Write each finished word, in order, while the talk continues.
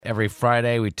Every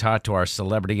Friday, we talk to our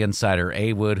celebrity insider,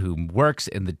 A. Wood, who works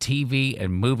in the TV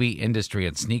and movie industry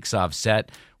and sneaks off set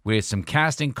with some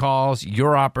casting calls,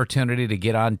 your opportunity to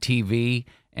get on TV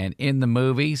and in the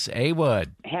movies. A.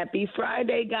 Wood. Happy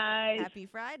Friday, guys. Happy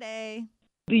Friday.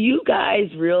 Do you guys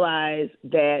realize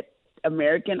that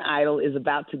American Idol is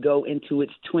about to go into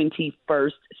its 21st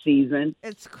season?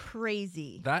 It's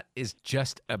crazy. That is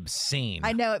just obscene.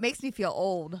 I know. It makes me feel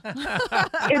old.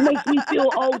 It makes me feel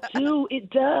old, too. It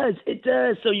does. It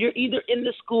does. So you're either in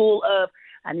the school of,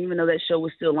 I didn't even know that show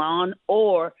was still on,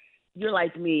 or you're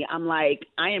like me. I'm like,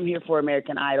 I am here for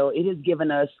American Idol. It has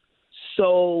given us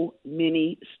so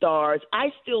many stars.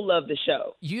 I still love the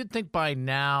show. You'd think by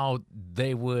now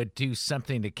they would do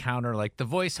something to counter, like The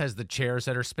Voice has the chairs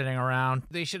that are spinning around.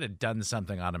 They should have done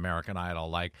something on American Idol.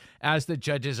 Like, as the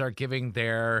judges are giving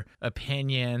their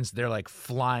opinions, they're like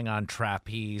flying on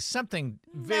trapeze, something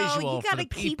visual you gotta for the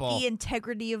people. keep the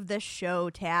integrity of the show,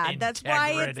 Tad. That's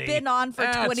why it's been on for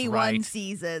 21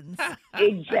 seasons.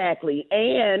 Exactly.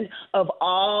 And of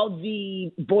all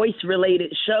the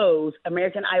voice-related shows,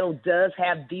 American Idol does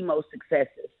have the most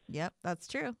successes. Yep, that's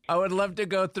true. I would love to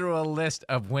go through a list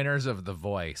of winners of The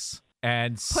Voice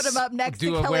and Put them up next to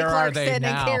do a Kelly Where Are They Clarkson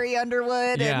and Now? Carrie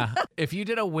Underwood. Yeah. If you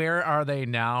did a Where Are They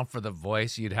Now for The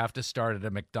Voice, you'd have to start at a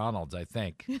McDonald's, I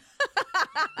think.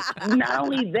 Not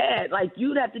only that, like,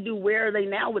 you'd have to do Where Are They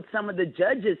Now with some of the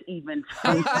judges even.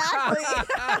 Exactly.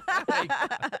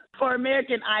 For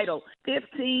American Idol,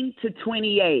 15 to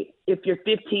 28. If you're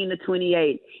 15 to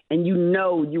 28 and you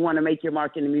know you want to make your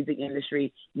mark in the music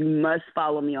industry, you must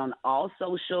follow me on all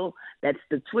social. That's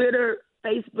the Twitter,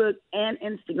 Facebook, and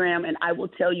Instagram, and I will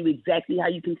tell you exactly how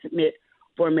you can submit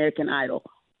for American Idol.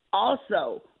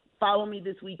 Also, follow me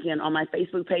this weekend on my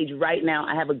Facebook page right now.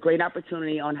 I have a great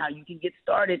opportunity on how you can get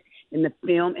started in the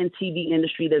film and TV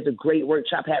industry. There's a great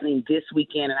workshop happening this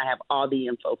weekend, and I have all the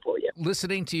info for you.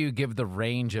 Listening to you give the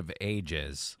range of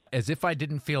ages, as if I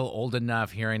didn't feel old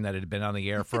enough hearing that it had been on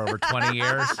the air for over 20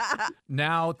 years.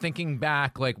 Now, thinking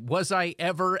back, like, was I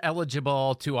ever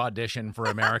eligible to audition for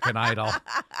American Idol?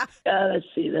 Let's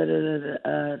see.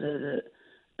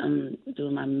 I'm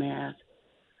doing my math.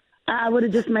 I would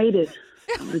have just made it.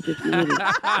 I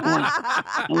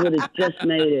would have just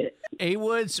made it. A.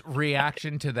 Wood's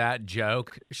reaction to that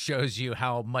joke shows you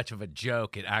how much of a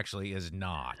joke it actually is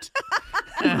not.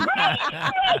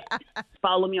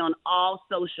 Follow me on all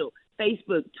social,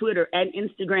 Facebook, Twitter, and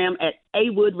Instagram at A.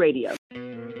 Wood Radio.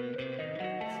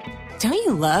 Don't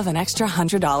you love an extra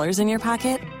 $100 in your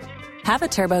pocket? Have a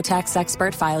TurboTax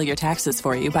expert file your taxes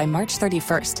for you by March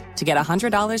 31st to get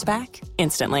 $100 back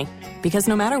instantly. Because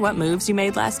no matter what moves you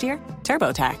made last year,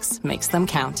 TurboTax makes them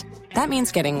count. That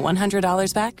means getting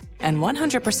 $100 back and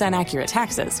 100% accurate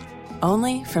taxes,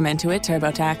 only from Intuit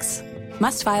TurboTax.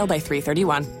 Must file by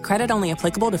 3/31. Credit only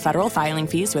applicable to federal filing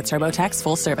fees with TurboTax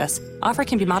full service. Offer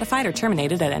can be modified or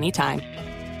terminated at any time.